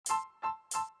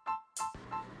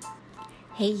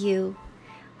Hey, you.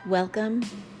 Welcome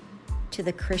to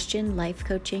the Christian Life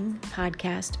Coaching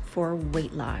Podcast for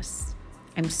Weight Loss.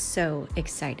 I'm so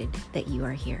excited that you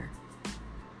are here.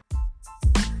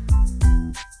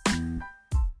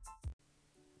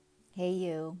 Hey,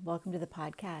 you. Welcome to the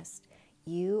podcast.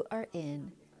 You are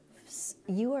in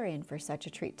for such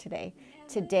a treat today.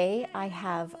 Today, I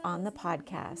have on the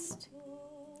podcast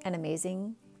an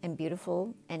amazing and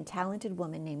beautiful and talented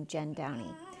woman named Jen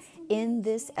Downey. In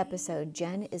this episode,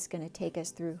 Jen is going to take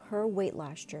us through her weight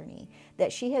loss journey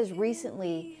that she has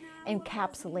recently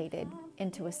encapsulated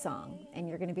into a song. And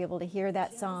you're going to be able to hear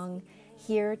that song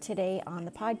here today on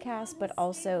the podcast, but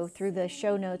also through the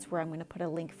show notes where I'm going to put a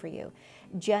link for you.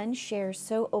 Jen shares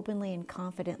so openly and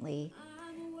confidently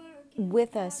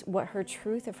with us what her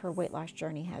truth of her weight loss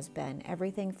journey has been.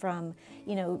 Everything from,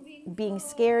 being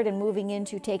scared and moving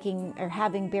into taking or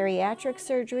having bariatric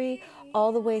surgery,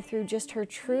 all the way through just her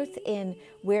truth in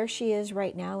where she is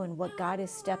right now and what God is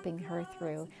stepping her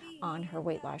through on her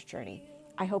weight loss journey.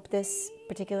 I hope this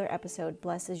particular episode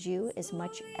blesses you as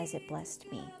much as it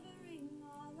blessed me.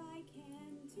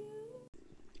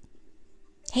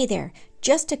 Hey there,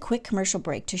 just a quick commercial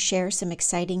break to share some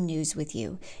exciting news with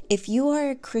you. If you are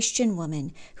a Christian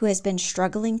woman who has been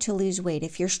struggling to lose weight,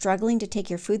 if you're struggling to take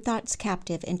your food thoughts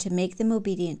captive and to make them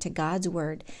obedient to God's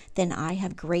word, then I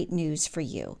have great news for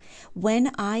you.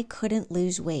 When I couldn't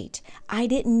lose weight, I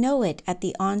didn't know it at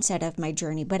the onset of my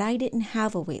journey, but I didn't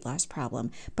have a weight loss problem,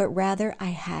 but rather I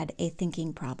had a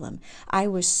thinking problem. I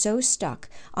was so stuck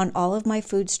on all of my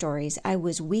food stories, I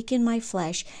was weak in my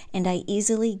flesh, and I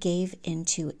easily gave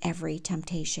into every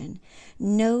temptation.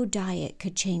 No diet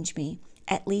could change me,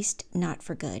 at least not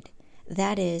for good.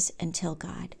 That is, until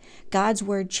God. God's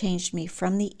word changed me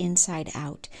from the inside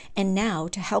out. And now,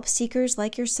 to help seekers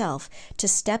like yourself to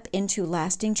step into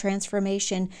lasting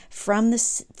transformation from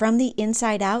the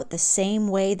inside out, the same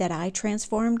way that I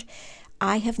transformed,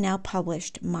 I have now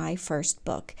published my first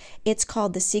book. It's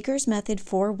called The Seeker's Method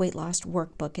for Weight Loss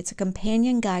Workbook. It's a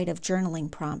companion guide of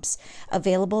journaling prompts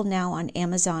available now on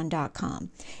Amazon.com.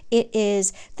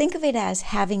 Think of it as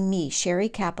having me, Sherry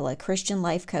Capella, Christian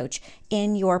life coach,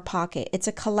 in your pocket. It's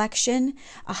a collection,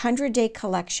 a 100-day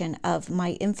collection of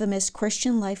my infamous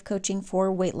Christian life coaching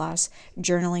for weight loss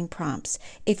journaling prompts.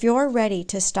 If you're ready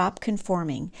to stop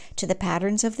conforming to the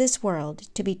patterns of this world,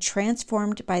 to be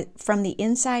transformed from the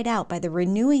inside out by the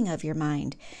renewing of your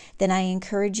mind, then I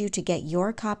encourage you to get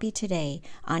your copy today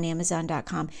on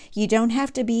Amazon.com. You don't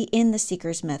have to be in the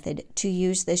Seeker's Method to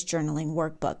use this journaling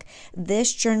workbook.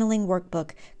 This journaling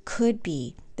workbook could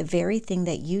be the very thing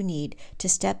that you need to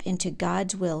step into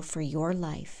God's will for your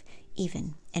life,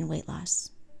 even in weight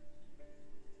loss.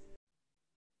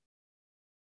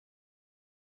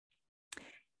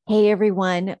 Hey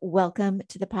everyone, welcome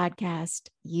to the podcast.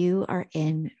 You are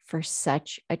in for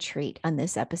such a treat on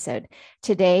this episode.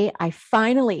 Today, I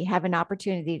finally have an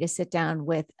opportunity to sit down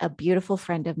with a beautiful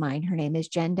friend of mine. Her name is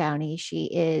Jen Downey. She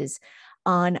is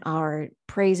on our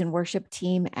praise and worship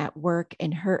team at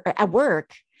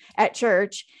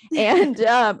church. And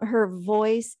her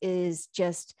voice is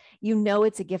just,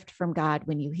 it's a gift from God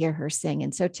when you hear her sing.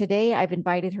 And so today I've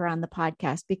invited her on the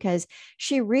podcast because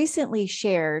she recently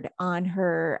shared on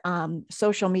her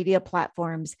social media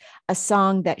platforms a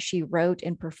song that she wrote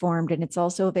and performed. And it's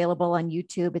also available on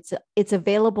YouTube. It's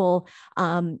available.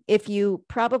 If you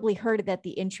probably heard it at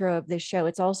the intro of this show,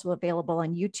 it's also available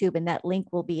on YouTube, and that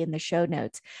link will be in the show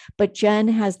notes. But Jen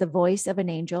has the voice of an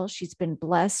angel. She's been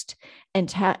blessed and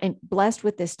blessed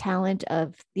with this talent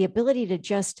of the ability to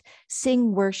just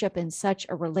sing worship in such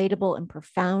a relatable and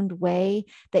profound way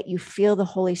that you feel the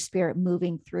Holy Spirit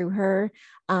moving through her.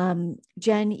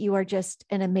 Jen, you are just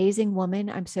an amazing woman.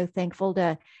 I'm so thankful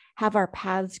to have our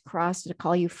paths crossed, to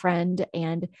call you friend.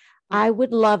 And I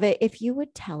would love it if you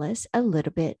would tell us a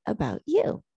little bit about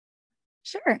you.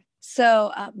 Sure.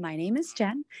 So my name is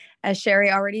Jen. As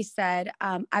Sherry already said,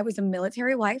 I was a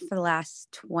military wife for the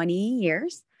last 20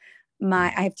 years.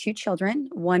 I have two children.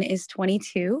 One is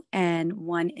 22 and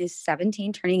one is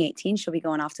 17, turning 18. She'll be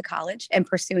going off to college and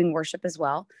pursuing worship as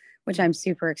well, which I'm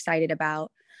super excited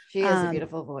about. She has a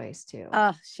beautiful voice too.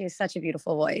 Oh, she has such a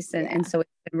beautiful voice. And so it's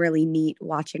been really neat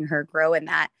watching her grow in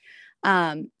that.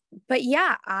 But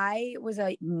yeah, I was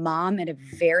a mom at a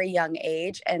very young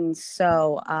age. And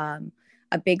so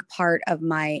a big part of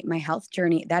my health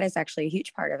journey, that is actually a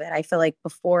huge part of it. I feel like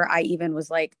before I even was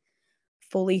like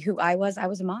fully who I was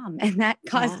a mom, and that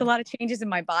caused a lot of changes in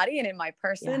my body and in my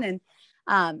person. Yeah.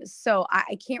 And so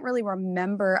I can't really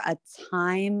remember a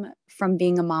time from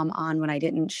being a mom on when I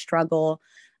didn't struggle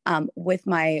with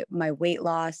my weight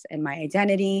loss and my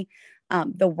identity.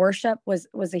 The worship was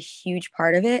a huge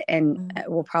part of it, and Mm.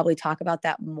 we'll probably talk about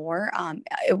that more.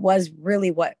 It was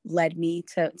really what led me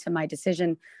to my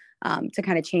decision to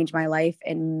kind of change my life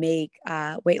and make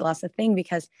weight loss a thing,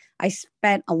 because I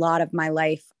spent a lot of my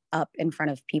life up in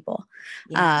front of people.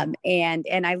 Yeah.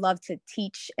 And I love to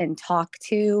teach and talk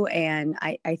to, and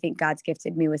I think God's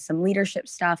gifted me with some leadership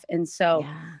stuff. And so,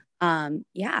 Yeah.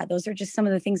 yeah, those are just some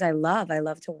of the things I love. I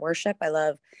love to worship. I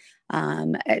love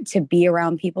to be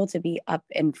around people, to be up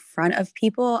in front of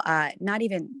people. Not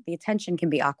even the attention can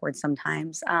be awkward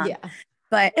sometimes. Yeah.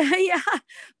 But yeah,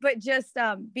 but just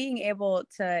being able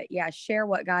to, yeah, share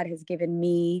what God has given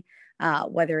me,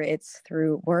 whether it's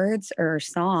through words or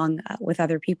song with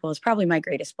other people, is probably my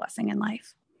greatest blessing in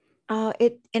life.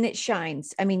 It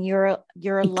shines. I mean, you're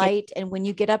a light, and when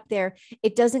you get up there,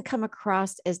 it doesn't come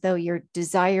across as though you're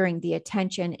desiring the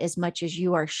attention as much as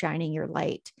you are shining your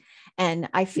light. And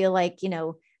I feel like,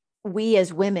 we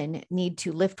as women need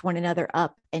to lift one another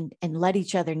up and let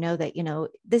each other know that,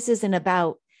 this isn't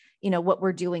about, what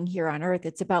we're doing here on earth.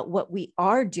 It's about what we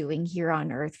are doing here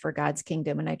on earth for God's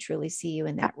kingdom. And I truly see you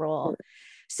in that role.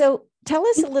 So tell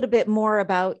us a little bit more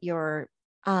about your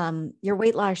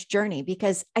weight loss journey,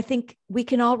 because I think we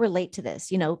can all relate to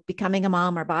this, becoming a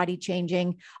mom, our body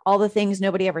changing, all the things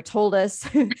nobody ever told us.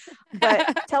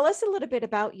 But tell us a little bit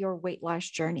about your weight loss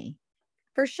journey.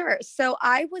 For sure. So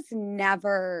I was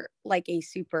never like a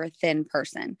super thin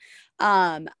person.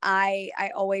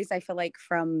 I always, I feel like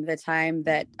from the time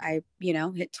that I,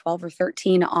 hit 12 or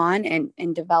 13 on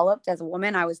and developed as a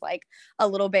woman, I was like a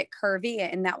little bit curvy,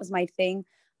 and that was my thing.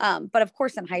 But of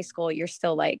course in high school, you're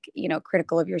still like,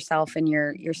 critical of yourself, and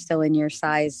you're still in your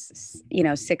size,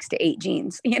 6 to 8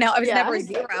 jeans. I was Yeah, never a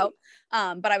exactly. zero.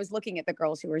 But I was looking at the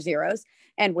girls who were zeros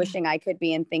and wishing I could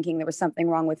be, and thinking there was something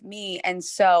wrong with me. And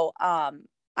so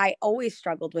I always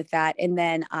struggled with that. And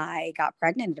then I got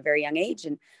pregnant at a very young age,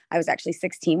 and I was actually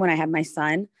 16 when I had my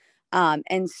son.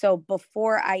 And so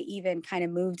before I even kind of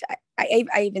moved, I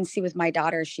even see with my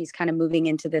daughter, she's kind of moving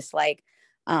into this like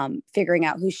figuring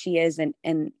out who she is,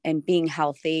 and being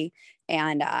healthy.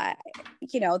 And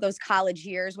those college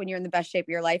years when you're in the best shape of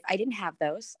your life, I didn't have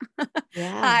those.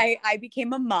 Yeah. I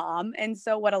became a mom. And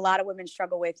so what a lot of women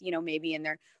struggle with, maybe in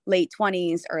their late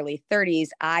 20s, early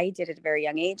 30s, I did at a very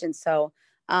young age. And so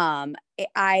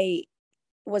I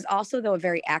was also, though, a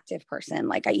very active person.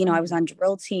 Like I was Mhm. on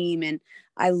drill team, and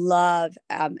I love,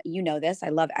 this, I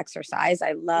love exercise. I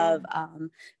Yeah. love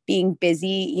being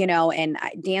busy, and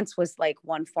dance was like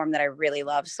one form that I really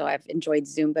love. So I've enjoyed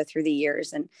Zumba through the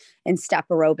years, and step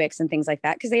aerobics and things like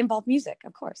that, because they involve music.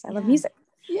 Of course, I love Yeah. music.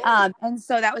 Yeah. And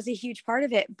so that was a huge part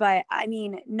of it. But I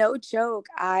mean, no joke,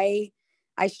 I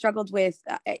struggled with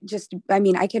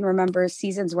I can remember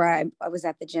seasons where I was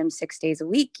at the gym 6 days a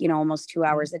week, almost 2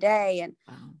 hours a day, and,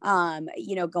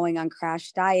 Wow. going on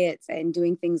crash diets and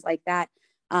doing things like that.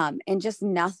 And just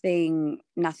nothing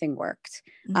worked.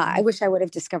 I Mhm. wish I would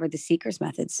have discovered the Seeker's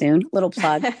method soon. Little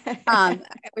plug. I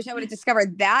wish I would have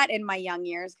discovered that in my young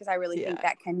years, because I really think Yeah.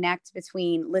 that connect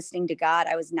between listening to God.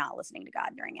 I was not listening to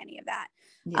God during any of that.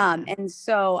 Yeah. And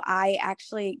so I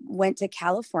actually went to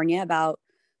California about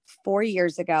 4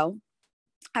 years ago.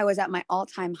 I was at my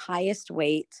all-time highest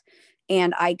weight,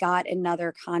 and I got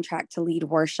another contract to lead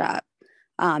worship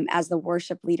as the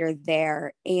worship leader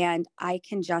there. And I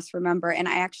can just remember, and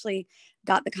I actually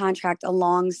got the contract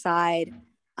alongside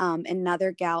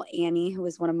another gal, Annie, who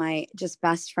was one of my just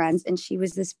best friends. And she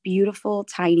was this beautiful,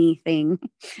 tiny thing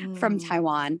from Mm.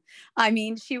 Taiwan. I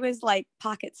mean, she was like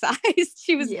pocket sized.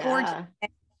 She was gorgeous. Yeah.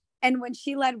 And when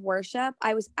she led worship,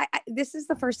 this is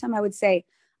the first time I would say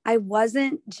I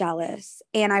wasn't jealous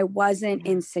and I wasn't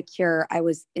Yeah. insecure. I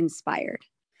was inspired,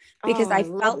 because Oh, I I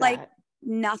love felt like that.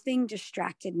 nothing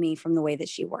distracted me from the way that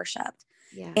she worshiped.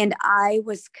 Yeah. And I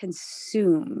was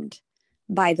consumed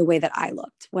by the way that I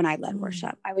looked when I led Mm.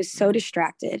 worship. I was so Yeah.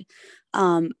 distracted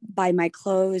by my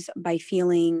clothes, by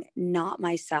feeling not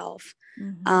myself.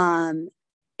 Mhm. Um,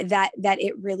 that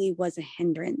it really was a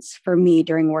hindrance for me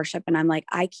during worship. And I'm like,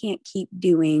 I can't keep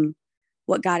doing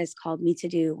what God has called me to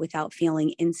do without feeling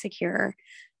insecure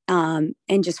and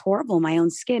just horrible in my own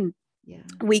skin, Yeah.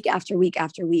 week after week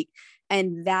after week.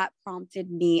 And that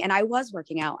prompted me, and I was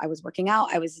working out. I was working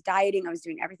out. I was dieting. I was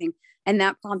doing everything. And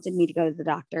that prompted me to go to the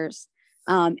doctors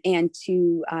and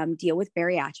to deal with the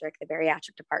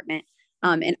bariatric department.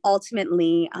 And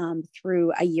ultimately,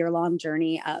 through a year-long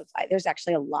journey of, there's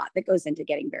actually a lot that goes into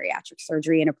getting bariatric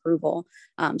surgery and approval,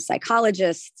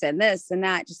 psychologists and this and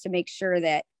that, just to make sure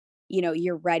that,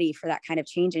 you're ready for that kind of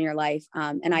change in your life.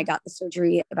 And I Yeah. got the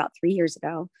surgery about 3 years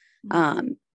ago.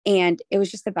 Mhm. And it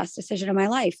was just the best decision of my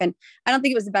life. And I don't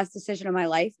think it was the best decision of my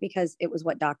life because it was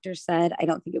what doctors said. I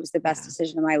don't think it was the best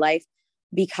decision of my life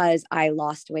because I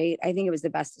lost weight. I think it was the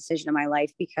best decision of my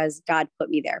life because God put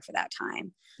me there for that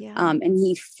time. Yeah. And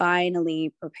he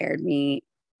finally prepared me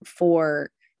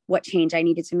for what change I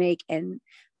needed to make, and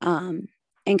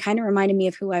kind of reminded me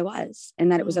of who I was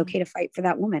and that it was okay to fight for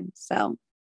that woman. So.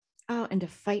 Oh, and to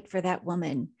fight for that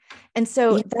woman. And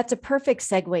so that's a perfect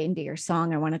segue into your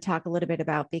song I want to talk a little bit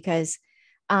about, because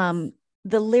the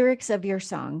lyrics of your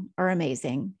song are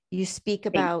amazing. You speak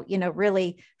about,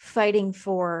 really fighting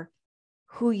for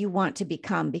who you want to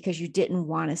become because you didn't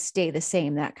want to stay the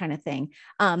same, that kind of thing.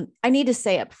 I need to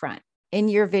say up front, in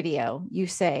your video, you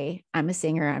say, I'm a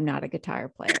singer, I'm not a guitar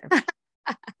player.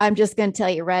 I'm just going to tell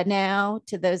you right now,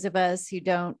 to those of us who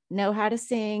don't know how to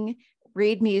sing,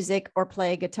 read music, or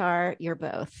play guitar, you're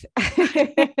both.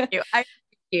 I appreciate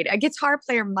it. A guitar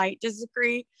player might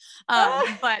disagree,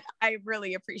 but I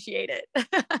really appreciate it.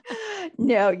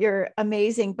 No, you're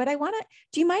amazing. But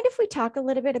do you mind if we talk a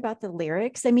little bit about the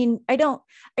lyrics? I mean, I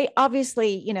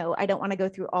obviously, I don't want to go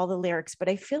through all the lyrics, but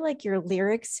I feel like your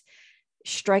lyrics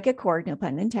strike a chord, no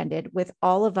pun intended, with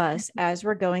all of us as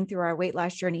we're going through our weight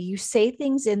loss journey. You say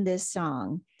things in this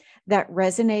song that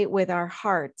resonate with our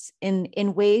hearts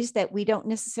in ways that we don't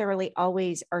necessarily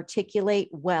always articulate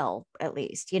well, at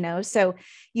least, So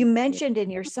you mentioned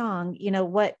in your song,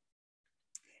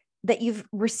 that you've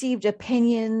received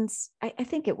opinions. I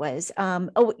think it was,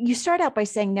 you start out by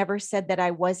saying, never said that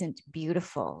I wasn't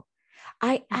beautiful.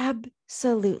 I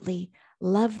absolutely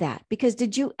love that, because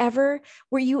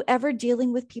were you ever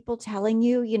dealing with people telling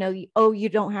you, you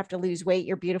don't have to lose weight,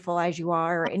 you're beautiful as you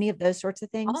are, or any of those sorts of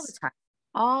things?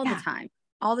 All the time.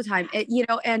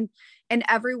 And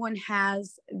everyone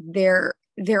has their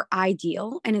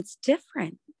ideal, and it's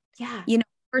different. Yeah.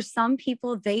 For some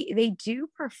people, they do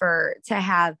prefer to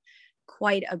have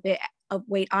quite a bit of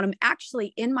weight on them.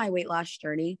 Actually, in my weight loss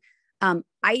journey,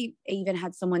 I even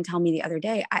had someone tell me the other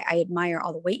day, I admire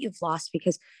all the weight you've lost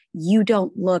because you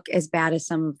don't look as bad as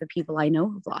some of the people I know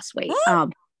who've lost weight.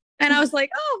 And I was like,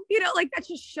 oh, like that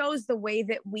just shows the way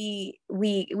that we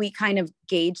kind of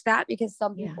gauge that, because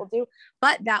some people do.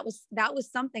 But that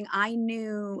was something I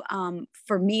knew.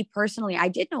 For me personally, I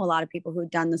did know a lot of people who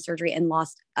had done the surgery and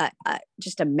lost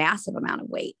just a massive amount of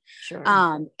weight. Sure.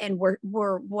 And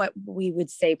were what we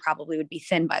would say probably would be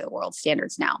thin by the world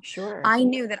standards now. Sure. I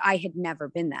knew that I had never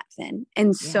been that thin.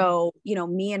 And so,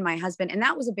 me and my husband, and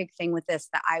that was a big thing with this,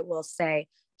 that I will say,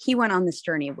 he went on this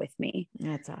journey with me.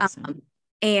 That's awesome.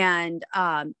 And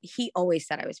he always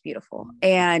said I was beautiful.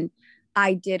 And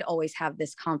I did always have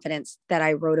this confidence that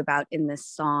I wrote about in this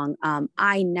song.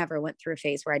 I never went through a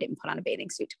phase where I didn't put on a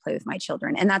bathing suit to play with my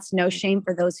children. And that's no shame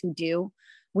for those who do.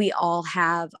 We all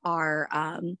have our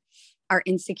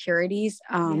insecurities,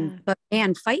 but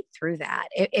man, fight through that.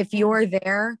 If you're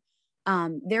there,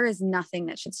 there is nothing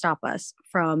that should stop us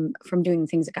from doing the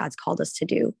things that God's called us to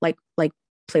do, like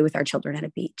play with our children at a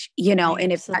beach,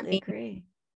 and if that means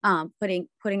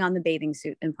putting on the bathing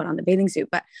suit, and put on the bathing suit.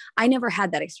 But I never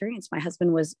had that experience. My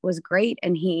husband was great.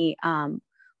 And he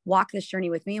walked this journey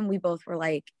with me. And we both were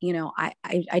like,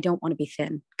 I don't want to be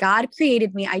thin. God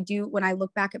created me. I do. When I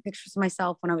look back at pictures of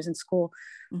myself when I was in school,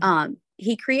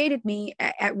 he created me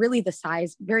at really the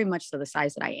size, very much so the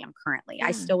size that I am currently. I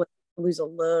still would lose a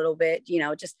little bit,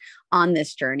 just on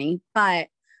this journey, but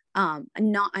I'm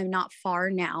not far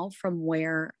now from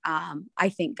where I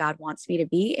think God wants me to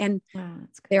be. And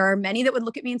there are many that would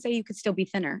look at me and say, you could still be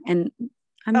thinner. And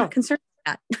I'm not concerned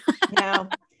with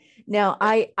that. No,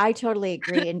 I totally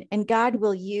agree. And God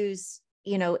will use,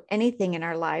 anything in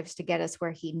our lives to get us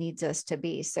where he needs us to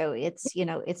be. So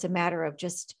it's a matter of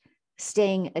just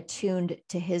staying attuned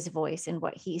to his voice and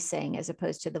what he's saying, as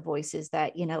opposed to the voices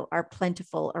that, are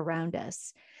plentiful around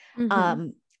us.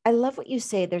 I love what you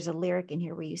say. There's a lyric in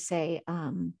here where you say,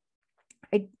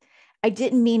 I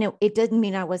didn't mean it. It didn't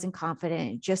mean I wasn't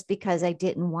confident, just because I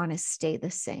didn't want to stay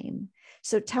the same.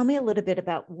 So tell me a little bit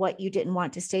about what you didn't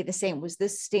want to stay the same. Was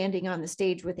this standing on the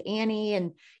stage with Annie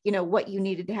and, what you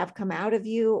needed to have come out of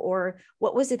you, or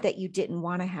what was it that you didn't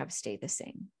want to have stay the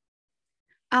same?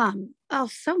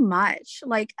 So much.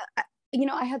 Like,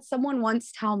 I had someone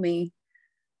once tell me,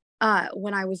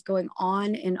 when I was going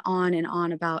on and on and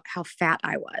on about how fat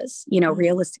I was,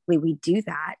 realistically, we do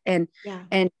that. And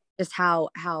just how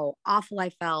awful I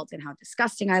felt and how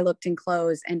disgusting I looked in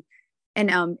clothes. And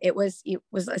it was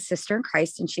a sister in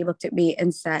Christ. And she looked at me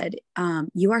and said,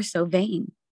 you are so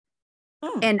vain.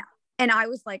 And I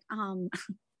was like,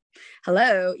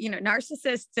 hello,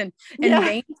 narcissists and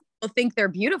vain people think they're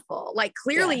beautiful. Like,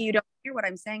 clearly you don't hear what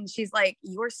I'm saying. She's like,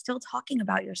 you're still talking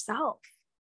about yourself.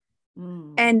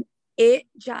 Mm. And it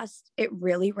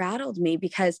really rattled me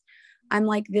because I'm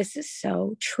like, this is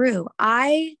so true.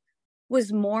 I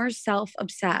was more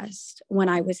self-obsessed when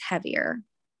I was heavier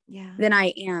Yeah. than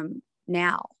I am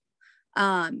now.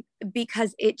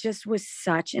 Because it just was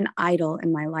such an idol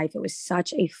in my life. It was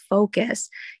such a focus,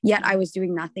 yet I was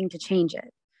doing nothing to change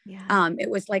it. Yeah. It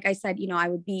was like I said, I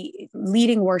would be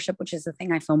leading worship, which is the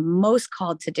thing I feel most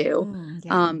called to do.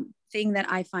 Yeah. Thing that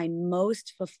I find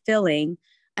most fulfilling.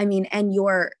 I mean, and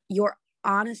you're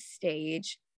on a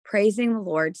stage praising the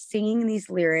Lord, singing these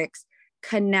lyrics,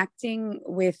 connecting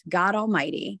with God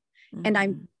Almighty. And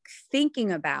I'm Mhm.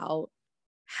 thinking about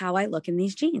how I look in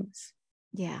these jeans.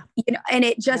 Yeah. And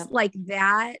it Yep. just like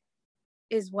that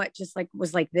is what just like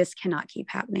was like, this cannot keep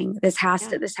happening. This has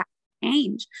to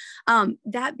change.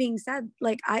 That being said,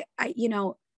 like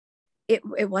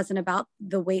it wasn't about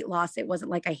the weight loss. It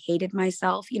wasn't like I hated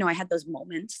myself. I had those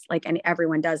moments like, and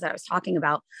everyone does, that I was talking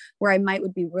about, where I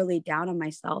would be really down on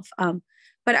myself.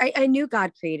 But I knew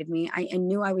God created me. I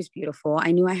knew I was beautiful.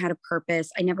 I knew I had a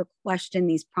purpose. I never questioned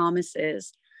these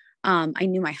promises. I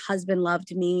knew my husband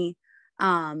loved me.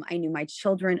 I knew my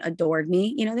children adored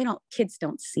me. Kids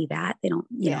don't see that. They don't,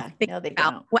 think No, they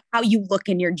about don't. how you look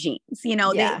in your jeans.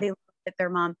 Yeah. They look at their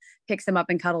mom picks them up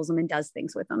and cuddles them and does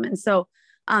things with them. And so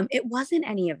it wasn't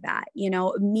any of that.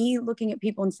 Me looking at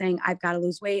people and saying, I've got to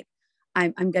lose weight.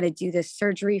 I'm going to do this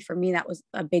surgery. For me, that was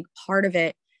a big part of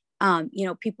it.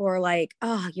 People are like,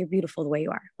 oh, you're beautiful the way you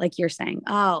are. Like you're saying,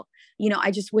 oh, I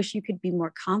just wish you could be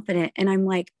more confident. And I'm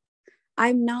like,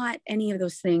 I'm not any of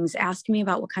those things. Ask me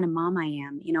about what kind of mom I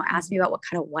am. Ask me about what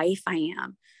kind of wife I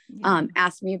am. Yeah.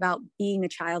 Ask me about being a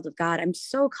child of God. I'm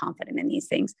so confident in these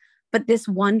things. But this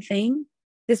one thing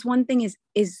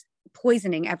is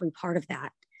poisoning every part of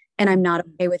that. And I'm not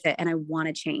okay with it. And I want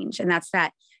to change. And that's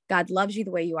that God loves you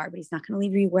the way you are, but he's not going to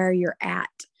leave you where you're at.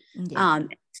 Yeah.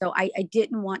 So I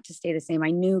didn't want to stay the same.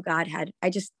 I knew God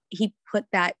he put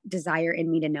that desire in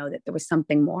me to know that there was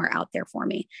something more out there for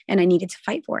me and I needed to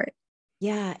fight for it.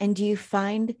 Yeah. And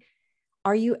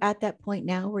are you at that point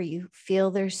now where you feel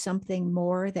there's something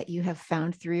more that you have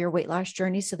found through your weight loss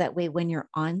journey? So that way, when you're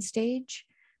on stage,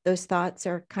 those thoughts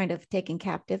are kind of taken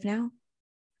captive now?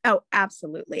 Oh,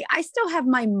 absolutely. I still have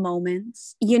my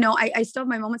moments, I still have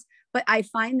my moments, but I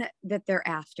find that they're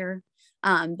after.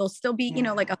 There'll still be,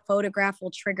 like a photograph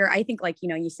will trigger. I think like,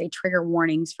 you say trigger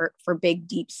warnings for big,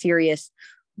 deep, serious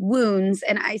wounds.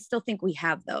 And I still think we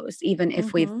have those, even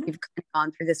if we've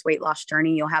gone through this weight loss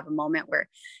journey. You'll have a moment where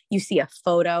you see a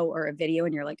photo or a video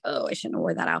and you're like, oh, I shouldn't have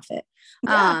wore that outfit.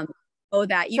 Yeah.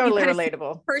 That you Totally kind of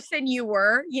relatable. the person you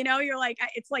were, you're like,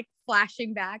 it's like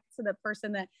flashing back to the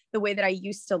person the way that I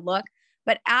used to look.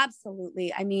 But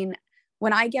absolutely. I mean,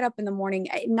 when I get up in the morning,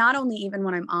 not only even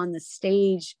when I'm on the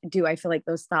stage, do I feel like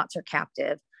those thoughts are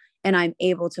captive and I'm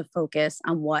able to focus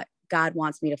on what God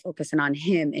wants me to focus on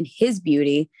him and his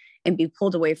beauty and be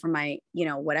pulled away from my,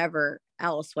 whatever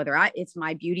else, whether it's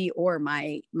my beauty or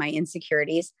my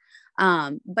insecurities.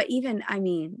 But even, I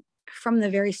mean, from the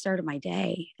very start of my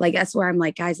day, like that's where I'm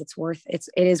like, guys, it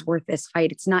is worth this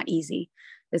fight. It's not easy,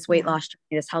 this weight loss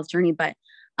journey, this health journey. But,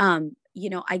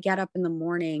 I get up in the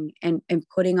morning and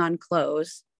putting on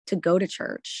clothes to go to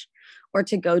church or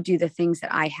to go do the things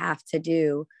that I have to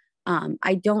do.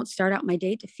 I don't start out my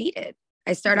day defeated.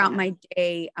 I start out my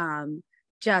day,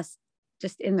 just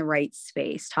in the right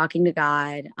space, talking to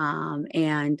God,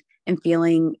 and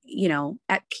feeling,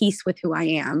 at peace with who I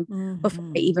am before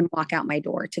I even walk out my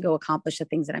door to go accomplish the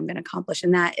things that I'm going to accomplish.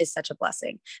 And that is such a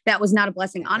blessing. That was not a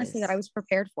blessing, honestly, that I was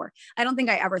prepared for. I don't think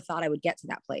I ever thought I would get to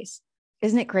that place.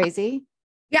 Isn't it crazy?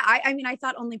 Yeah. I mean, I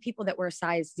thought only people that were a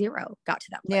size 0 got to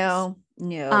that place.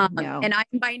 No. And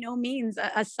I'm by no means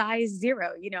a size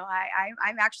 0.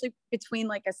 I'm actually between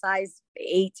like a size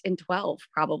 8 and 12,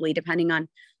 probably depending on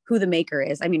who the maker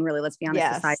is. I mean, really, let's be honest,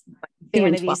 the size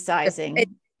vanity sizing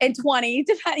and 20,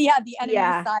 depending, the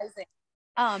enemy sizing.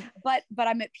 But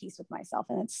I'm at peace with myself,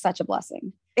 and it's such a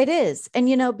blessing. It is.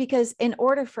 And, because in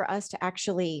order for us to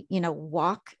actually,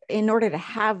 walk, in order to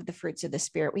have the fruits of the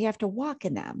spirit, we have to walk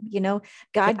in them.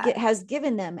 God has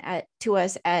given them to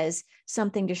us as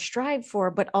something to strive for,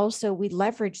 but also we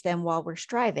leverage them while we're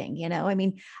striving. I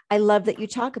mean, I love that you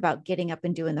talk about getting up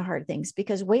and doing the hard things,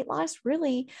 because weight loss,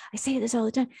 really, I say this all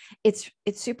the time. It's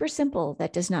super simple.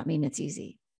 That does not mean it's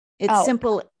easy. It's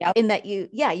simple in that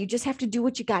you just have to do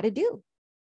what you got to do.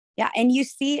 Yeah. And you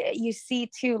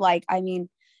see too, like, I mean,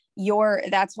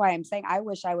 that's why I'm saying, I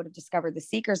wish I would have discovered the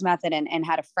Seeker's Method and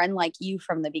had a friend like you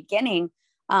from the beginning.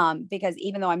 Because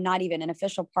even though I'm not even an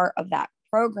official part of that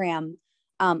program,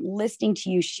 listening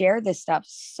to you share this stuff,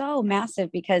 so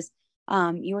massive, because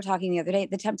you were talking the other day,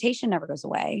 the temptation never goes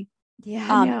away. Yeah,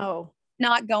 I know.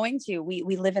 Not going to. We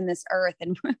live in this earth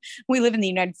and we live in the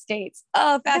United States.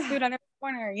 Oh, fast food on every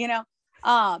corner, you know.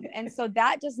 And so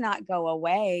that does not go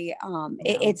away.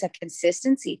 It's a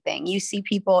consistency thing. You see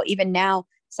people even now,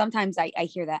 sometimes I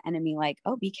hear that enemy like,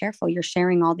 oh, be careful. You're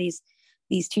sharing all these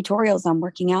tutorials on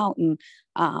working out and,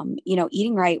 you know,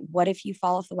 eating right. What if you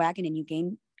fall off the wagon and you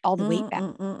gain all the weight back?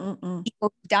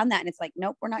 People have done that. And it's like,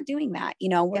 nope, we're not doing that. You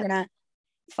know, we're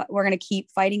going to keep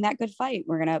fighting that good fight.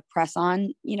 We're going to press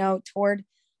on, you know, toward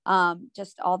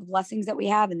just all the blessings that we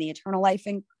have in the eternal life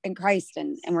in Christ.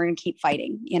 And we're going to keep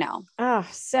fighting, you know. Oh,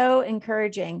 so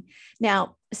encouraging.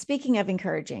 Now, speaking of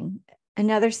encouraging,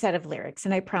 another set of lyrics.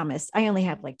 And I promise I only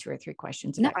have like 2 or 3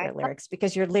 questions about your lyrics,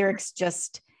 because your lyrics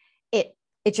just, it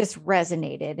just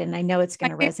resonated. And I know it's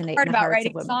going to resonate in the about hearts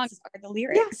writing of women. songs are the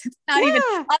lyrics. Yeah. It's not even,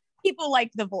 a lot of people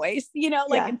like the voice, you know,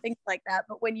 like, and things like that.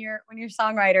 But when you're a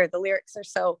songwriter, the lyrics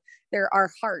are they're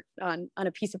our heart on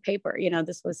a piece of paper. You know,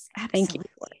 this was, Absolutely. Thank you.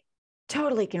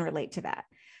 Totally can relate to that.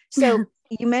 So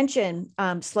you mentioned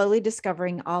slowly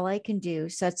discovering all I can do,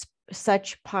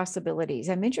 such possibilities.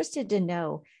 I'm interested to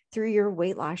know, through your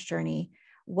weight loss journey,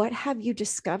 what have you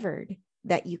discovered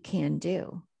that you can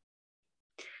do?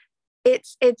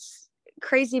 It's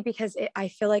crazy because I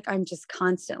feel like I'm just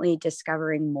constantly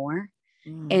discovering more.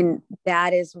 And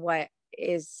that is what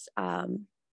is,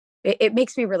 it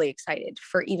makes me really excited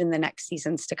for even the next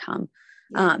seasons to come.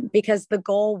 Because the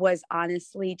goal was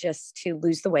honestly just to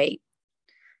lose the weight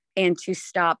and to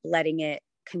stop letting it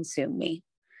consume me.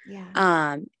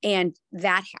 And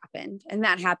that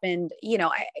happened, you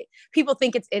know, people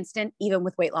think it's instant, even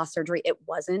with weight loss surgery. It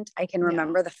wasn't. I can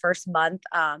remember the first month,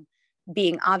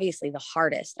 being obviously the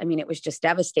hardest. I mean, it was just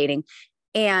devastating.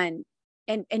 And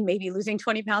maybe losing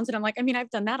 20 pounds. And I'm like, I mean, I've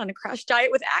done that on a crash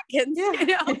diet with Atkins, you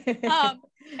know?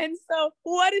 And so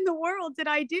what in the world did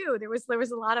I do? There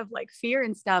was a lot of like fear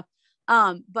and stuff.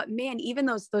 But man, even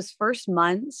those first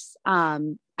months,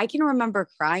 I can remember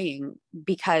crying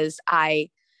because I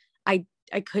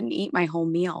couldn't eat my whole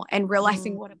meal and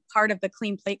realizing what a part of the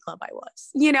Clean Plate Club I was,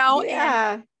 you know?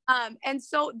 And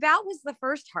so that was the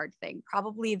first hard thing,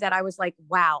 probably, that I was like,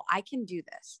 wow, I can do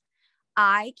this.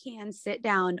 I can sit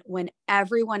down when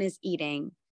everyone is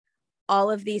eating all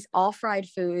of these all fried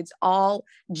foods, all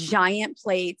giant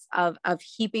plates of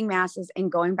heaping masses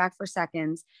and going back for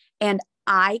seconds. And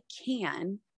I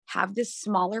can have this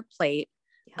smaller plate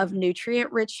of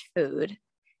nutrient rich food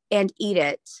and eat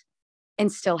it and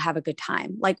still have a good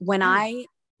time. Like when I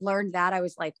learned that, I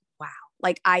was like, wow,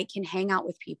 like I can hang out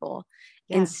with people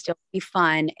and still be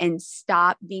fun and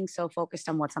stop being so focused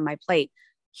on what's on my plate.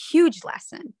 Huge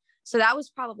lesson. So that was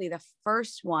probably the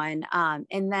first one.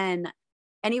 And then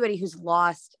anybody who's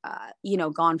lost, you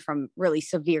know, gone from really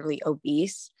severely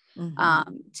obese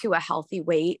to a healthy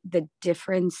weight, the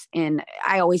difference in,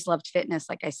 I always loved fitness.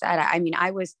 Like I said, I mean,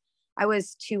 I was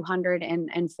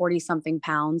 240 something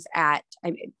pounds I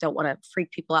don't want to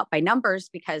freak people out by numbers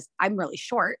because I'm really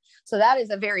short. So that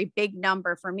is a very big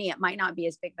number for me. It might not be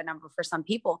as big of a number for some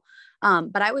people.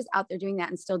 But I was out there doing that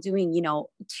and still doing, you know,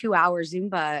 2-hour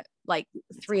Zumba, like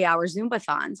 3-hour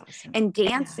Zumba-thons and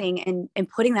dancing and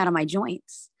putting that on my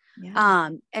joints.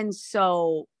 And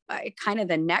so kind of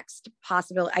the next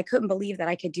possibility, I couldn't believe that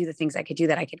I could do the things I could do,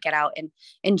 that I could get out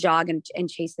and jog and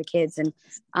chase the kids and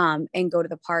go to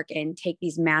the park and take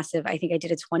these massive, I think I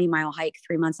did a 20-mile hike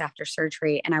 3 months after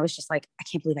surgery. And I was just like, I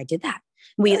can't believe I did that.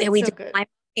 We did climb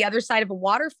the other side of a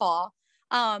waterfall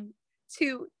on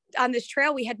this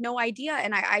trail. We had no idea.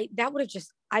 And I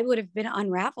would have been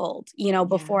unraveled, you know,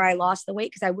 before I lost the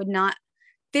weight, because I would not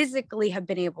physically have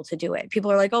been able to do it. People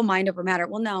are like, oh, mind over matter.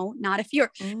 Well, no, not if your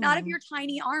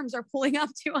tiny arms are pulling up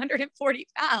 240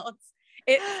 pounds.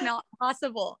 It's not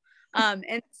possible.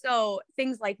 And so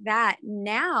things like that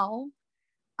now,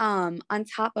 on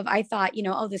top of, I thought, you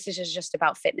know, oh, this is just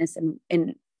about fitness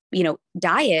and, you know,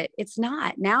 diet. It's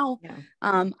not now.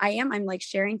 I'm like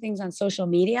sharing things on social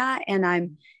media, and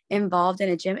I'm involved in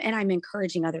a gym, and I'm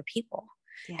encouraging other people.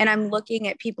 And I'm looking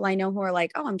at people I know who are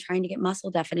like, oh, I'm trying to get muscle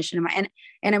definition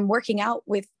and I'm working out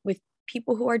with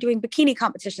people who are doing bikini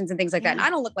competitions and things like that. And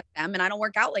I don't look like them and I don't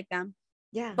work out like them.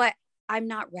 But I'm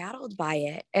not rattled by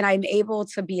it, and I'm able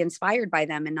to be inspired by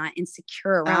them and not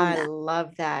insecure around them. I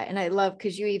love that. And I love,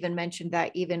 because you even mentioned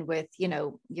that even with, you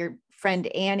know, your friend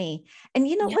Annie, and,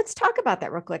 you know, let's talk about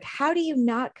that real quick. How do you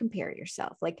not compare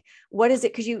yourself? Like, what is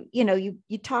it? Cause you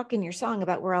talk in your song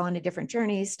about we're all on a different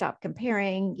journey. Stop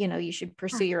comparing, you know, you should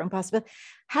pursue your own possibility.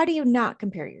 How do you not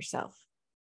compare yourself?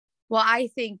 Well, I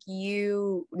think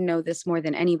you know this more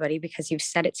than anybody, because you've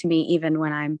said it to me, even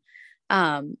when I'm,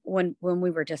 when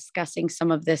we were discussing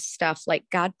some of this stuff, like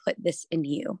God put this in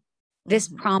you, this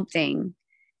prompting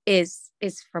is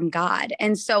from God.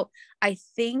 And so I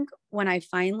think when I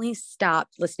finally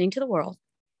stopped listening to the world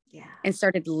and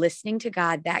started listening to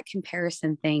God, that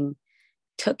comparison thing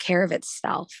took care of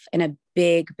itself in a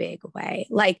big, big way.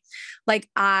 Like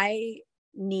I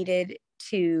needed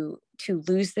to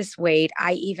lose this weight.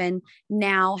 I even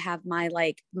now have my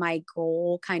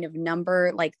goal kind of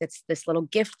number, like that's this little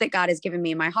gift that God has given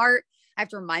me in my heart. I have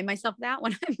to remind myself that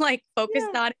when I'm like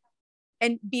focused on it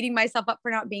and beating myself up for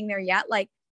not being there yet. Like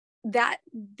that,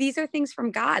 these are things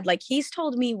from God. Like he's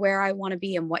told me where I want to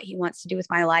be and what he wants to do with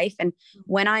my life. And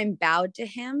when I'm bowed to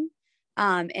him,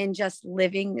 and just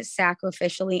living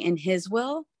sacrificially in his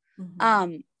will,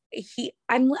 I'm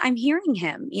hearing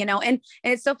him, and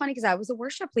it's so funny because I was a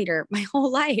worship leader my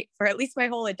whole life, or at least my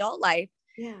whole adult life.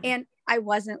 And I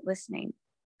wasn't listening.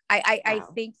 I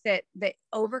think that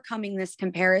overcoming this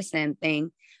comparison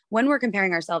thing, when we're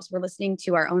comparing ourselves, we're listening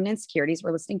to our own insecurities,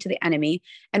 we're listening to the enemy,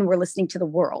 and we're listening to the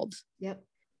world.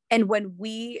 And when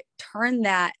we turn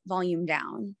that volume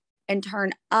down and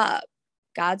turn up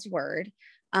God's word,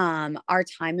 our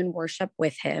time in worship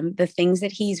with him, the things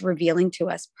that he's revealing to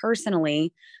us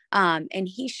personally, and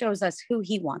he shows us who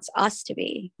he wants us to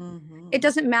be. It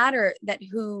doesn't matter that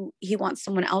who he wants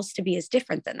someone else to be is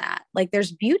different than that. Like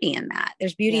there's beauty in that.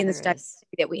 There's beauty in the stuff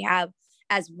that we have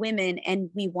as women, and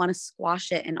we want to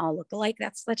squash it and all look alike.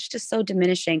 That's just so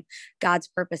diminishing God's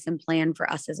purpose and plan for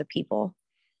us as a people.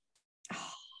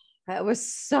 That was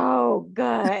so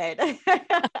good.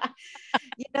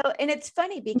 And it's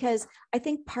funny because I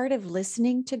think part of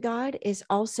listening to God is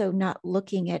also not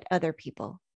looking at other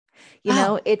people.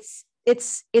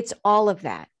 It's all of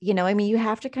that. I mean, you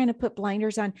have to kind of put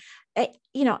blinders on.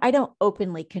 I don't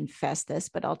openly confess this,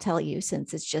 but I'll tell you,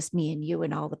 since it's just me and you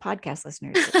and all the podcast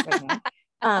listeners right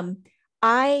now.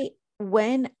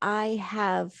 When I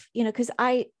have, because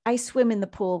I swim in the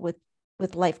pool with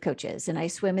life coaches, and I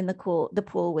swim in the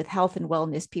pool with health and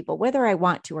wellness people, whether I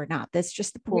want to or not. That's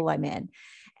just the pool I'm in,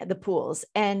 the pools.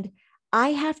 And I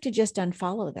have to just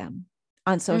unfollow them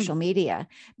on social media,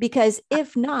 because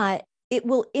if not, it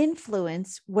will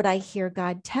influence what I hear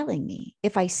God telling me.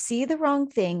 If I see the wrong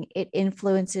thing, it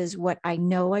influences what I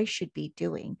know I should be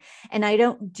doing. And I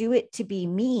don't do it to be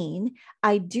mean.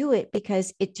 I do it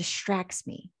because it distracts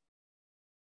me.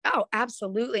 Oh,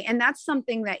 absolutely. And that's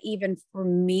something that even for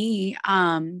me,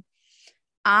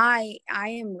 I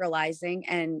am realizing,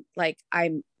 and like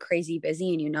I'm crazy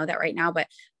busy, and that right now, but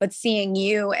seeing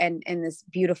you and this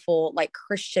beautiful like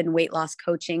Christian weight loss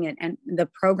coaching and the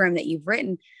program that you've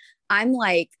written, I'm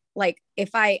like if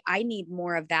I need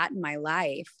more of that in my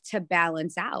life to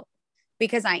balance out,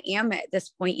 because I am at this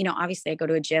point, obviously I go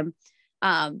to a gym,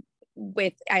 I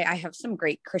have some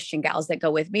great Christian gals that go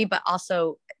with me, but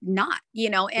also not,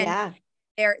 and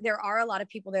there are a lot of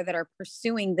people there that are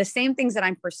pursuing the same things that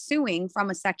I'm pursuing from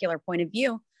a secular point of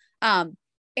view. And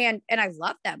I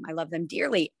love them. I love them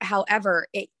dearly. However,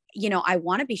 I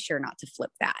want to be sure not to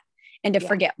flip that and to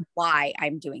forget why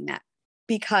I'm doing that,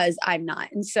 because I'm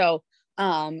not. And so,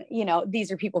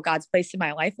 these are people God's placed in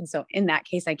my life. And so in that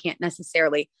case, I can't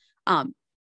necessarily,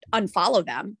 unfollow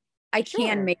them. I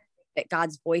can make that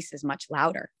God's voice is much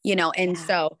louder, and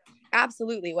so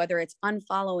absolutely, whether it's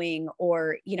unfollowing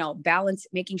or, balance,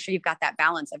 making sure you've got that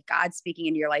balance of God speaking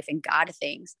into your life and God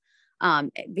things,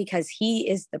 because he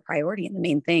is the priority and the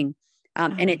main thing.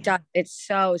 And it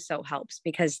so helps,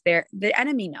 because the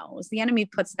enemy knows, the enemy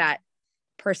puts that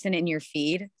person in your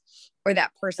feed, or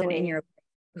that person in your,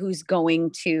 who's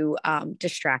going to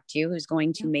distract you, who's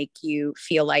going to make you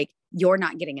feel like you're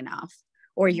not getting enough,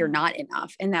 or you're not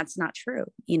enough. And that's not true,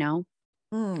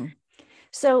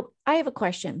 So I have a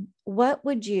question. What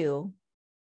would you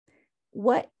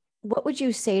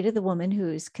say to the woman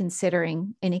who's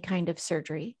considering any kind of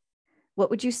surgery? What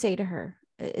would you say to her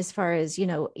as far as,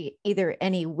 either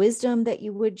any wisdom that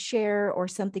you would share, or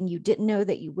something you didn't know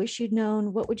that you wish you'd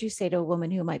known? What would you say to a woman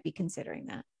who might be considering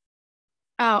that?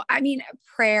 Oh, I mean,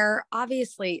 prayer,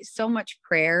 obviously so much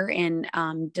prayer and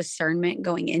discernment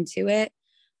going into it.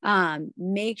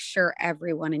 Make sure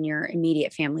everyone in your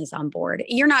immediate family is on board.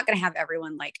 You're not going to have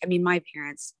everyone my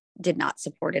parents did not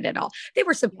support it at all. They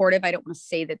were supportive. I don't want to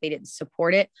say that they didn't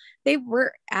support it. They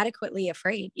were adequately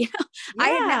afraid. I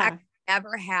had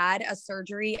never had a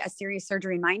serious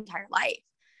surgery in my entire life.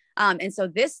 And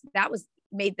so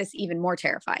made this even more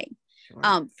terrifying,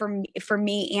 for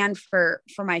me and for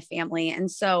my family. And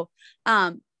so,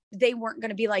 they weren't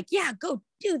going to be like, yeah, go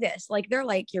do this. Like, they're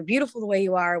like, you're beautiful the way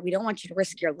you are. We don't want you to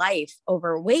risk your life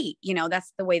over weight.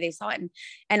 That's the way they saw it.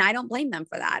 And I don't blame them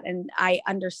for that. And I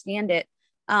understand it.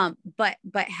 But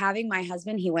having my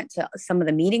husband, he went to some of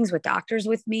the meetings with doctors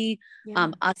with me,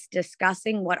 us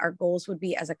discussing what our goals would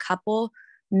be as a couple,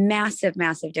 massive,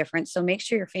 massive difference. So make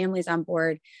sure your family's on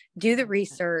board, do the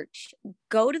research,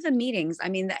 go to the meetings. I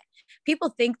mean, that people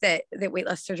think that weight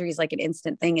loss surgery is like an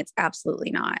instant thing. It's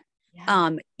absolutely not. Yeah.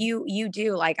 You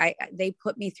do, like, they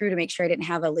put me through to make sure I didn't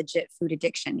have a legit food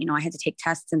addiction. You know, I had to take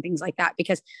tests and things like that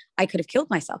because I could have killed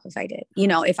myself if I did. You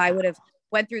know, if I would have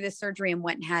went through this surgery and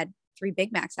went and had 3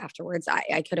 Big Macs afterwards,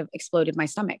 I could have exploded my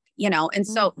stomach, you know? And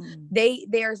so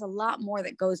there's a lot more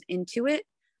that goes into it,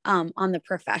 on the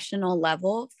professional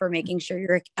level for making sure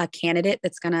you're a candidate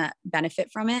that's going to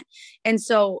benefit from it. And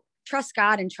so trust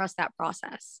God and trust that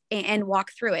process, and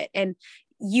walk through it. And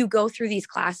you go through these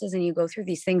classes and you go through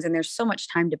these things, and there's so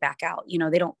much time to back out. You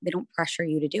know, they don't pressure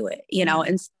you to do it, you know?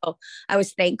 And so I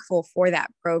was thankful for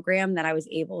that program, that I was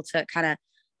able to kind of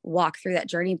walk through that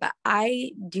journey, but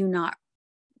I do not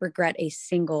regret a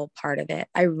single part of it.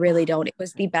 I really don't. It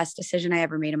was the best decision I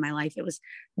ever made in my life. It was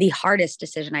the hardest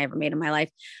decision I ever made in my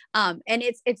life. And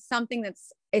it's something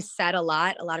is said a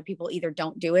lot. A lot of people either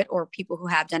don't do it, or people who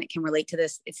have done it can relate to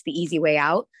this. It's the easy way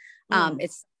out.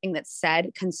 It's something that's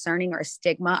said concerning, or a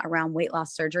stigma around weight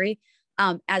loss surgery.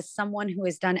 As someone who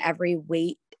has done every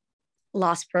weight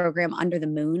loss program under the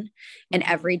moon and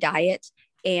every diet,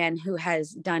 and who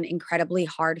has done incredibly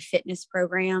hard fitness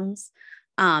programs,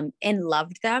 and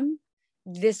loved them,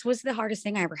 this was the hardest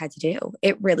thing I ever had to do.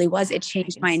 It really was. It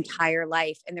changed my entire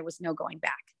life, and there was no going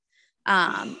back.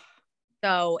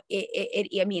 So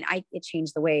it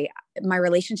changed the way my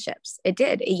relationships, it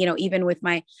did, you know, even with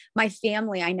my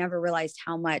family, I never realized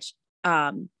how much,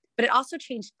 but it also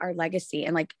changed our legacy.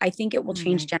 And like, I think it will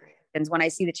change generations when I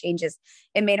see the changes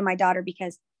it made in my daughter,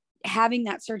 because having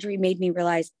that surgery made me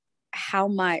realize how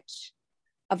much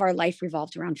of our life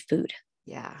revolved around food.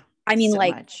 Yeah. I mean, so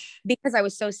like, much. Because I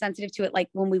was so sensitive to it. Like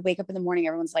when we wake up in the morning,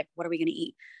 everyone's like, what are we going to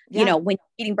eat? Yeah. You know, when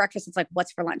you're eating breakfast, it's like,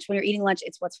 what's for lunch? When you're eating lunch,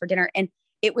 it's what's for dinner. And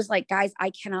it was like, guys,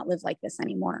 I cannot live like this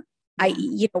anymore.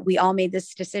 Yeah. We all made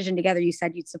this decision together. You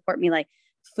said you'd support me. Like,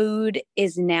 food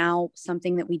is now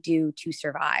something that we do to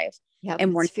survive. Yeah.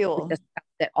 And we're fuel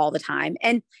it all the time.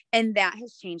 And that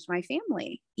has changed my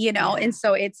family, you know? Yeah. And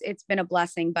so it's been a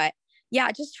blessing, but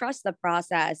yeah, just trust the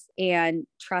process and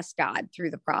trust God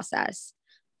through the process.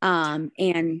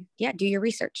 And yeah, do your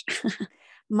research.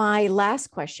 My last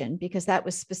question, because that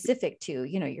was specific to,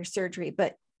 you know, your surgery,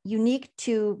 but unique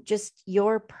to just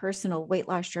your personal weight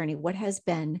loss journey. What's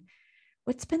been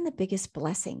the biggest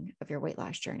blessing of your weight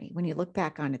loss journey when you look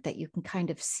back on it that you can kind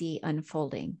of see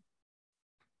unfolding?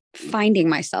 Finding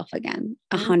myself again,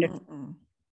 100.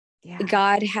 Yeah.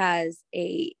 God has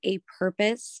a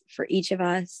purpose for each of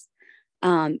us.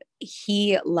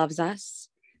 He loves us.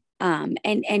 And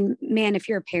man, if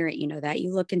you're a parent, you know that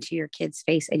you look into your kid's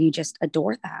face and you just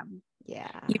adore them.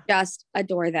 Yeah. You just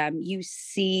adore them. You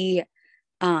see,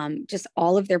 just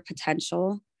all of their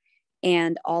potential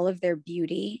and all of their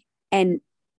beauty, and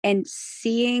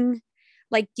seeing,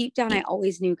 like, deep down, I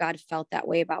always knew God felt that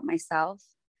way about myself.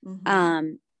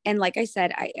 Mm-hmm. And like I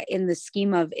said, in the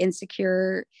scheme of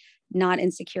insecure, not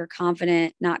insecure,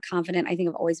 confident, not confident, I think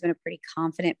I've always been a pretty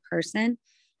confident person.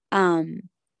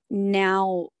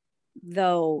 Now,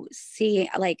 though,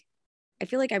 I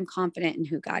feel like I'm confident in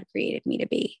who God created me to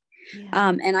be. Yeah.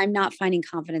 And I'm not finding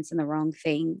confidence in the wrong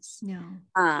things. No.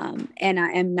 And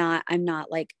I'm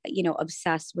not like, you know,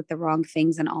 obsessed with the wrong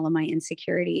things and all of my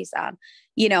insecurities.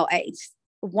 You know, it's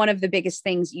one of the biggest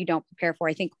things you don't prepare for,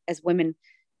 I think, as women,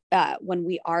 when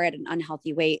we are at an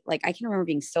unhealthy weight. Like, I can remember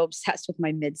being so obsessed with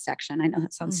my midsection. I know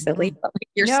that sounds silly, but like,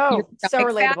 you're so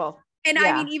relatable. And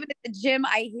yeah. I mean, even at the gym,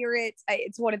 I hear it.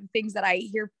 It's one of the things that I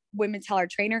hear women tell our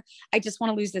trainer, I just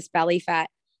want to lose this belly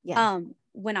fat. Yeah.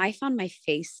 When I found my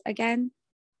face again,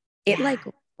 it like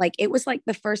it was like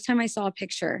the first time I saw a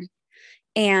picture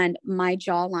and my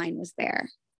jawline was there.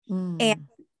 And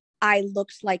I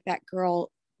looked like that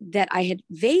girl that I had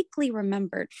vaguely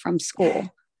remembered from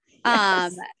school.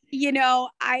 Yes. You know,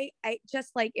 I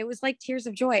just, like, it was like tears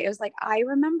of joy. It was like, I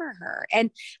remember her.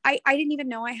 And I didn't even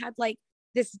know I had like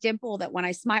this dimple that when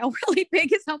I smile really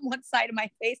big is on one side of my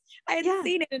face. I hadn't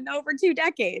seen it in over 2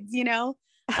 decades, you know?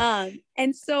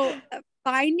 And so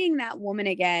finding that woman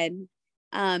again,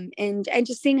 and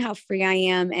just seeing how free I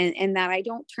am, and that I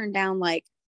don't turn down, like,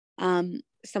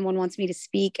 someone wants me to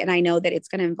speak and I know that it's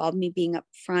going to involve me being up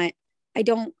front. I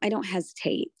don't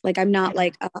hesitate. Like, I'm not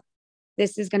like,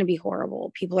 this is going to be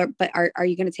horrible. But are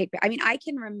you going to take, I mean, I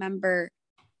can remember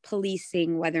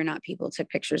policing whether or not people took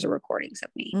pictures or recordings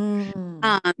of me.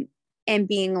 And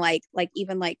being like,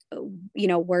 even like, you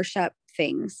know, worship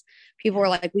things, people were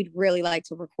like, we'd really like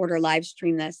to record or live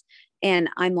stream this. And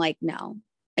I'm like, no,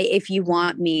 if you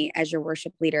want me as your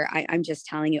worship leader, I'm just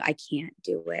telling you, I can't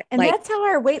do it. And Like, that's how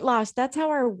our weight loss, that's how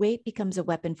our weight becomes a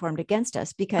weapon formed against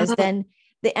us, because oh, then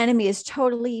the enemy is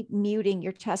totally muting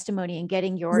your testimony and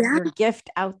getting yeah, your gift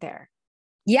out there.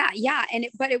 yeah.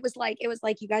 But it was like,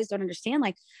 you guys don't understand.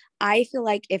 Like, I feel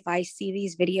like if I see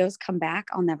these videos come back,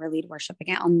 I'll never lead worship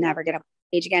again. I'll never get up on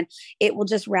stage again. It will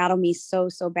just rattle me so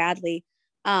badly.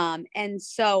 And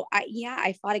so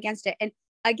I fought against it. And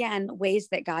again, ways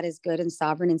that God is good and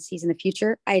sovereign and sees in the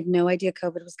future. I had no idea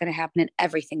COVID was going to happen and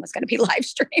everything was going to be live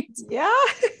streamed. Yeah.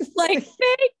 Like,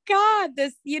 thank God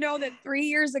that 3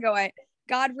 years ago,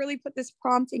 God really put this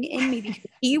prompting in me, because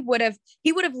he would have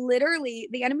literally,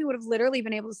 the enemy would have literally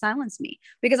been able to silence me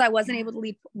because I wasn't able to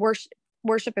lead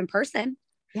worship in person.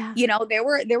 Yeah.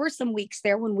 There were some weeks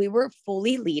there when we were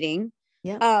fully leading,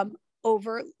 Yeah.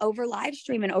 over live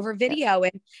stream and over video.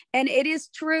 And it is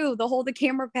true. The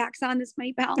camera packs on this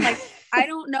many pounds. Like, I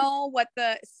don't know what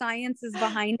the science is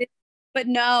behind it, but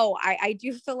no, I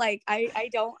do feel like I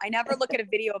never look at a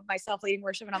video of myself leading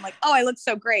worship and I'm like, oh, I look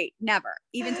so great. Never.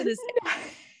 Even to this day,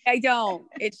 I don't.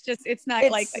 It's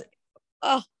not like,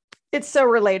 oh, it's so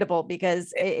relatable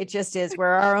because it just is. We're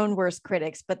our own worst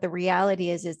critics, but the reality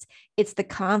is it's the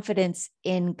confidence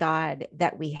in God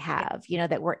that we have,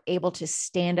 that we're able to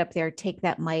stand up there, take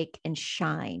that mic and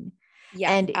shine.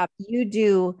 Yeah. And you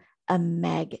do a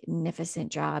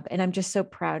magnificent job. And I'm just so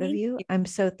proud of you. I'm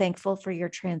so thankful for your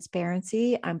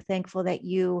transparency. I'm thankful that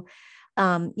you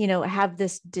have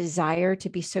this desire to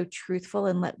be so truthful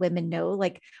and let women know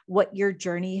like what your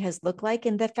journey has looked like.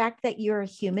 And the fact that you're a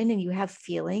human and you have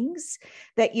feelings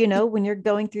that, when you're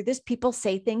going through this, people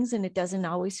say things and it doesn't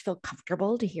always feel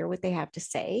comfortable to hear what they have to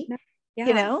say.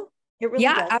 Yeah. It really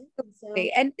does.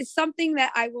 Absolutely. So, and it's something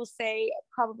that I will say,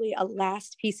 probably a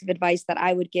last piece of advice that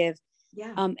I would give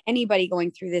anybody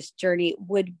going through this journey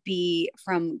would be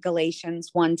from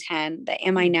Galatians 1:10, that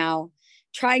am I now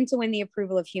trying to win the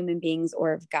approval of human beings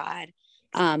or of God?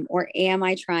 Or am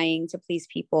I trying to please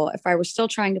people? If I were still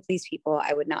trying to please people,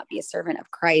 I would not be a servant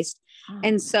of Christ.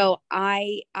 And so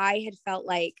I had felt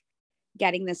like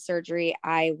getting this surgery,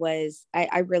 I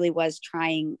really was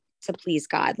trying to please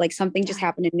God. Like, something just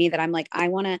happened in me that I'm like, I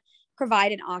want to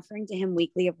provide an offering to him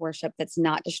weekly of worship that's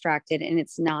not distracted and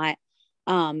it's not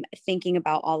thinking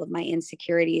about all of my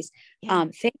insecurities.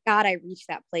 Thank God I reached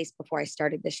that place before I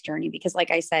started this journey, because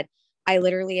like I said, I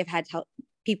literally have had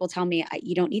people tell me,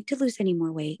 you don't need to lose any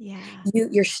more weight.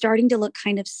 You're starting to look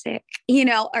kind of sick, you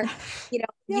don't,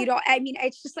 I mean,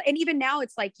 it's just, and even now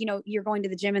it's like, you're going to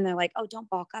the gym and they're like, oh, don't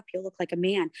bulk up. You'll look like a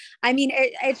man. I mean,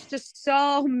 it's just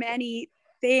so many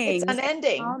things. It's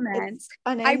unending. Comments.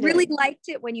 I really liked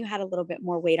it when you had a little bit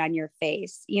more weight on your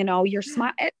face, your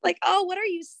smile, like, oh, what are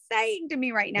you saying to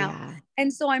me right now? Yeah.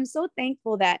 And so I'm so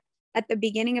thankful that at the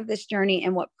beginning of this journey,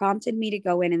 and what prompted me to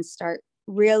go in and start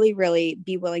really, really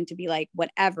be willing to be like,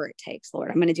 whatever it takes, Lord,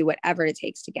 I'm going to do whatever it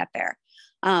takes to get there.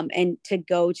 And to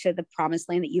go to the promised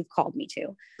land that you've called me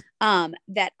to.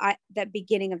 That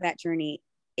beginning of that journey,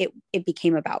 it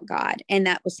became about God. And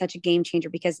that was such a game changer,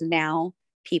 because now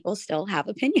people still have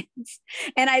opinions.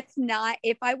 And it's not,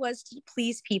 if I was to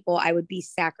please people, I would be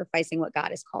sacrificing what God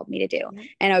has called me to do.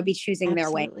 And I would be choosing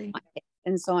their way.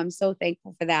 And so I'm so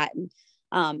thankful for that. And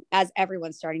as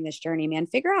everyone's starting this journey, man,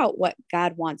 figure out what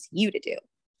God wants you to do.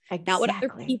 Not what other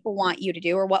people want you to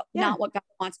do, or not what God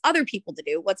wants other people to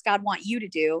do. What's God want you to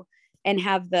do, and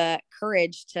have the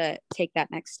courage to take that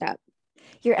next step.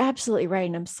 You're absolutely right.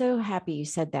 And I'm so happy you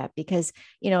said that, because,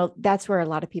 that's where a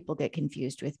lot of people get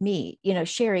confused with me.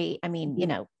 Sherry, I mean,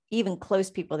 even close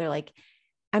people, they're like,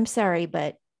 I'm sorry,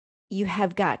 but you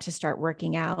have got to start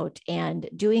working out and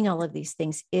doing all of these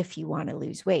things if you want to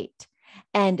lose weight.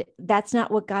 And that's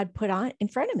not what God put on in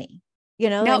front of me.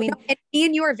 And me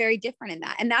and you are very different in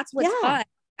that. And that's what's fun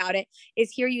about it,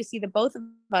 is here you see the both of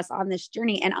us on this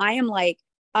journey. And I am like,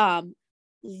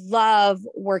 love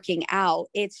working out.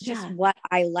 It's just what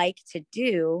I like to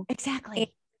do.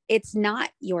 Exactly. It's not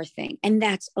your thing. And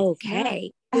that's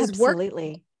okay.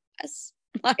 Absolutely.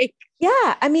 Like,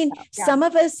 I mean, some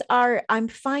of us are, I'm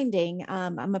finding,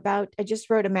 I just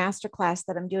wrote a masterclass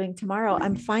that I'm doing tomorrow.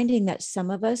 I'm finding that some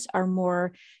of us are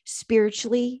more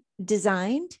spiritually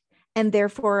designed, and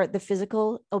therefore the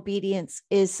physical obedience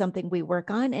is something we work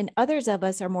on. And others of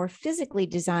us are more physically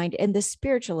designed, and the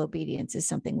spiritual obedience is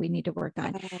something we need to work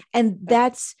on. And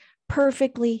that's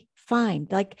perfectly fine.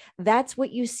 Like, that's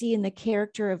what you see in the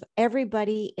character of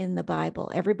everybody in the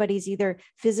Bible. Everybody's either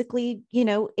physically,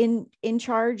 in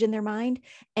charge in their mind,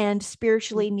 and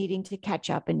spiritually needing to catch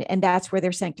up. And that's where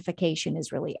their sanctification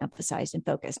is really emphasized and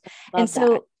focused. And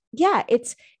so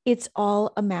it's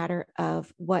all a matter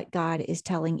of what God is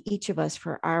telling each of us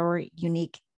for our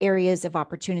unique areas of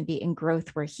opportunity and growth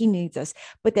where he needs us.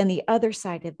 But then the other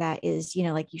side of that is,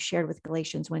 like you shared with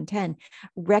Galatians 1:10,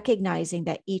 recognizing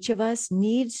that each of us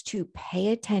needs to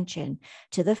pay attention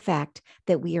to the fact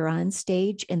that we are on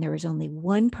stage and there is only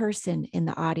one person in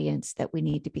the audience that we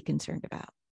need to be concerned about.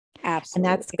 Absolutely.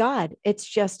 And that's God.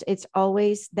 It's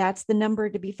always, that's the number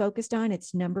to be focused on.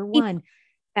 It's number one.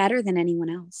 Better than anyone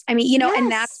else. I mean, yes.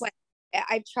 And that's what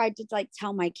I've tried to like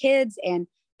tell my kids, and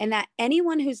that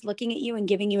anyone who's looking at you and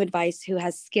giving you advice, who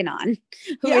has skin on,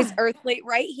 who is earthly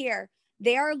right here,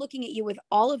 they are looking at you with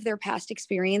all of their past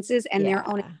experiences and their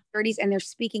own insecurities, and they're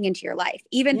speaking into your life.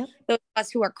 Even those of us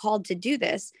who are called to do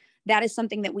this, that is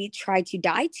something that we try to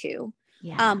die to.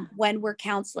 When we're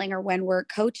counseling or when we're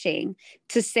coaching,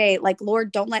 to say like,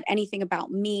 Lord, don't let anything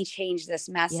about me change this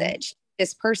message,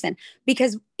 this person,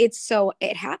 because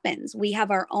it happens. We have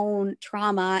our own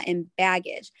trauma and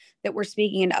baggage that we're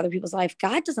speaking into other people's life.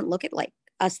 God doesn't look at like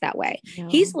us that way. No.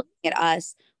 He's looking at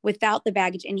us without the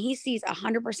baggage, and he sees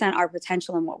 100% our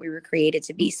potential and what we were created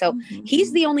to be. So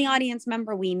he's the only audience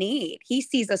member we need. He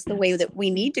sees us the way that we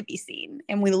need to be seen,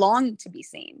 and we long to be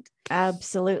seen.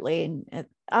 Absolutely. And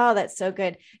that's so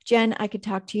good. Jen, I could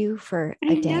talk to you for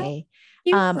a day.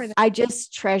 I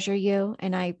just treasure you,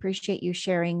 and I appreciate you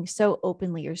sharing so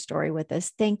openly your story with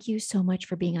us. Thank you so much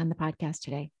for being on the podcast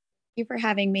today. Thank you for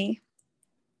having me.